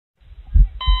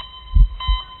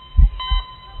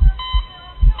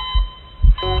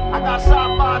got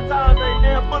shot 5 times, ain't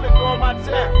damn bullet go on my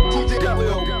chest.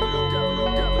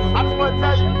 I just wanna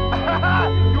tell you,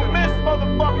 you missed,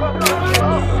 motherfucker.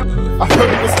 I heard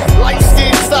he was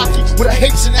light-skinned, stocky, with a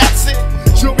Haitian accent.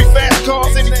 Jewelry, fast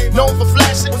cars, and he's known for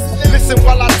flashing. Listen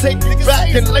while I take you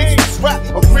back and ladies rap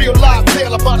a real live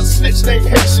tale about a snitch named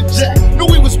Haitian Jack. Knew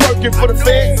he was working for the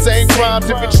feds, same crime,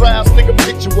 different trials. Nigga,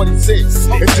 picture what he says.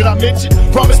 And did I mention?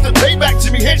 Promised to pay back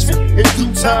Jimmy Henchman in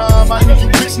due time. I knew you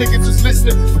bitch niggas is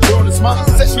listening. The girl is mine.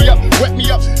 Set me up, wet me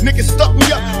up, niggas stuck me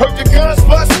up, heard the guns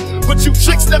bust. But you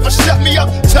chicks never shut me up.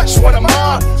 Touch what I'm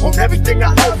on everything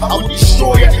I own. I will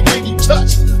destroy everything you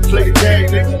touch. Play the game,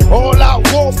 nigga. All out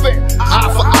warfare, eye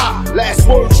for eye. Last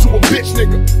words to a bitch,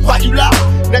 nigga. Why you lie?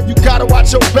 Now you gotta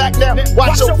watch your back now,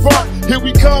 watch your front. Here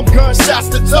we come, gunshots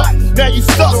to top. Now you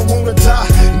stuck. I don't wanna die,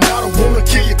 and I don't wanna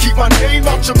kill you. Keep my name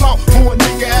out your mouth. For a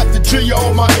nigga have to drill you,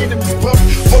 all my enemies bump.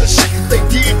 For the shit that they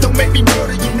did, don't make me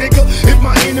murder you, nigga. If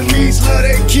my enemies love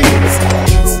their kids.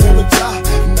 I don't wanna die,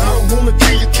 and I don't wanna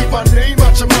kill you. Keep my name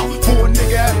out your mouth. For a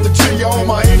nigga have to drill you, all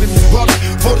my enemies bump.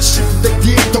 For the shit that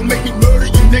they did, don't make me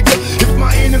murder you, nigga. If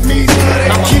my enemies love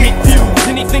their kids.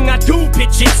 Anything I do,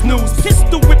 bitch, it's news.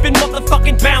 Pistol whipping,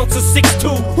 motherfucking bouncer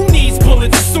 6'2". Who needs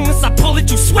bullets? As soon as I pull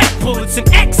it, you sweat bullets. An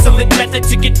excellent method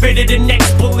to get rid of the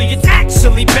next bully. It's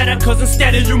actually better, cause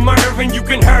instead of you murdering, you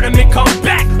can hurt him and come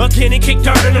back again and kick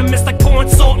dirt in him. It's like pouring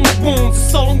salt in the wounds. The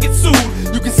soul and get sued.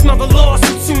 You can smell the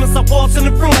lawsuit soon as I waltz in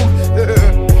the room.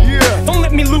 Yeah. Don't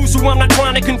let me lose you, I'm not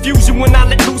trying to confuse you. When I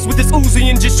let loose with this Uzi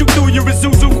and just shoot through your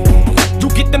Isuzu. You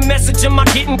get the message, am I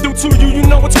getting through to you? You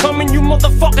know what's coming, you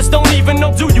motherfuckers don't even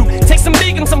know, do you? Take some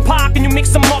big and some pop and you mix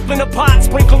them up in a pot.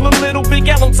 Sprinkle a little Big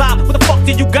L on top. What the fuck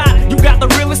do you got? You got the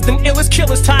realest and illest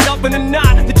killers tied up in a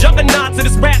knot. The juggernauts of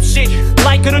this rap shit,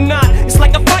 like it or not. It's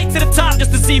like a fight to the top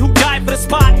just to see who died for the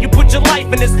spot. You put your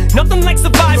life in this, nothing like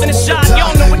surviving a shot.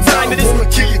 Y'all know what time it is. I don't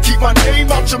wanna kill you, keep my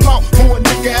name out your mouth. For a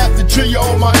nigga have to drill you,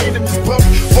 all my enemies bump.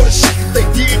 For the shit that they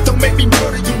did, don't make me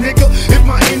murder you, nigga. If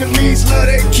my enemies love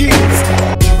their kids.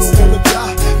 I don't wanna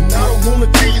die, and I don't wanna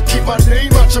kill you. Keep my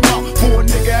name out your mouth. For a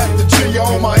nigga have to drill you,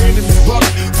 all my enemies bump.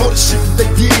 For the shit that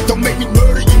they did, don't make me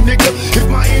murder you, nigga. If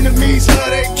my enemies love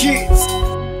their kids.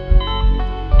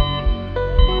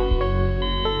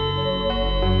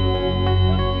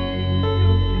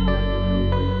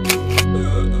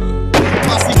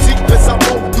 Posse deep as I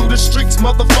roll through the streets,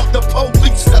 motherfuck the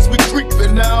police as we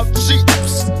creepin' out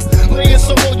Jeeps. Laying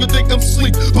so low you think I'm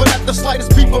sleep, but at the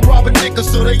slightest peep I'm robbing niggas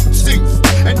so they teeth.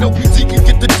 And no PT can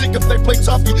get the dick if they play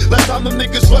toughy. Last time the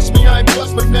niggas rushed me, I ain't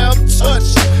bust, but now I'm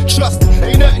touched. Trust me,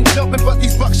 ain't nothing jumping but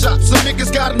these buckshots. Some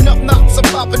niggas got enough knots, I'm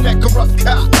popping that corrupt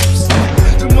cops.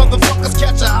 The motherfuckers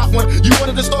catch a hot one. You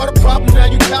wanted to start a problem,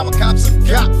 now you coward cops have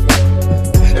got me.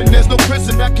 And there's no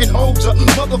prison that can hold ya.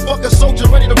 Motherfucker soldier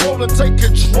ready to roll and take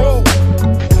control.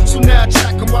 So now I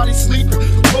track him while he's sleeping.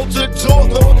 Roll to the door,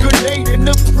 throw a grenade in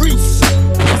the priest.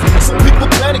 Some people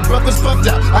panic, brothers bugged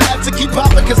out. I had to keep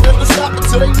popping cause never stop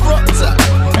until they rubbed out.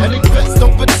 And they vests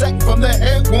don't protect from their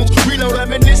head wounds. Reload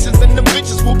ammunitions and the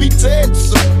bitches will be dead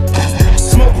soon.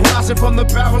 Smoke rising from the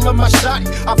barrel of my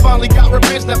shotty. I finally got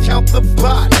revenge, now count the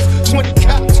bodies. 20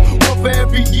 cops, one for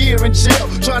every year in jail.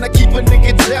 Trying to keep a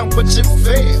nigga down, but you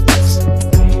fails.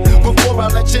 Before I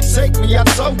let you take me, I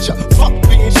told ya, fuck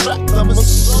being strapped, I'm a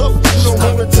soldier. You don't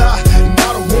wanna die, and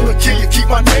I don't wanna kill you. Keep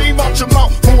my name out your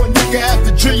mouth. For a nigga have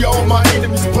to drill you, all my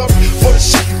enemies bump. For the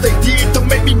shit that they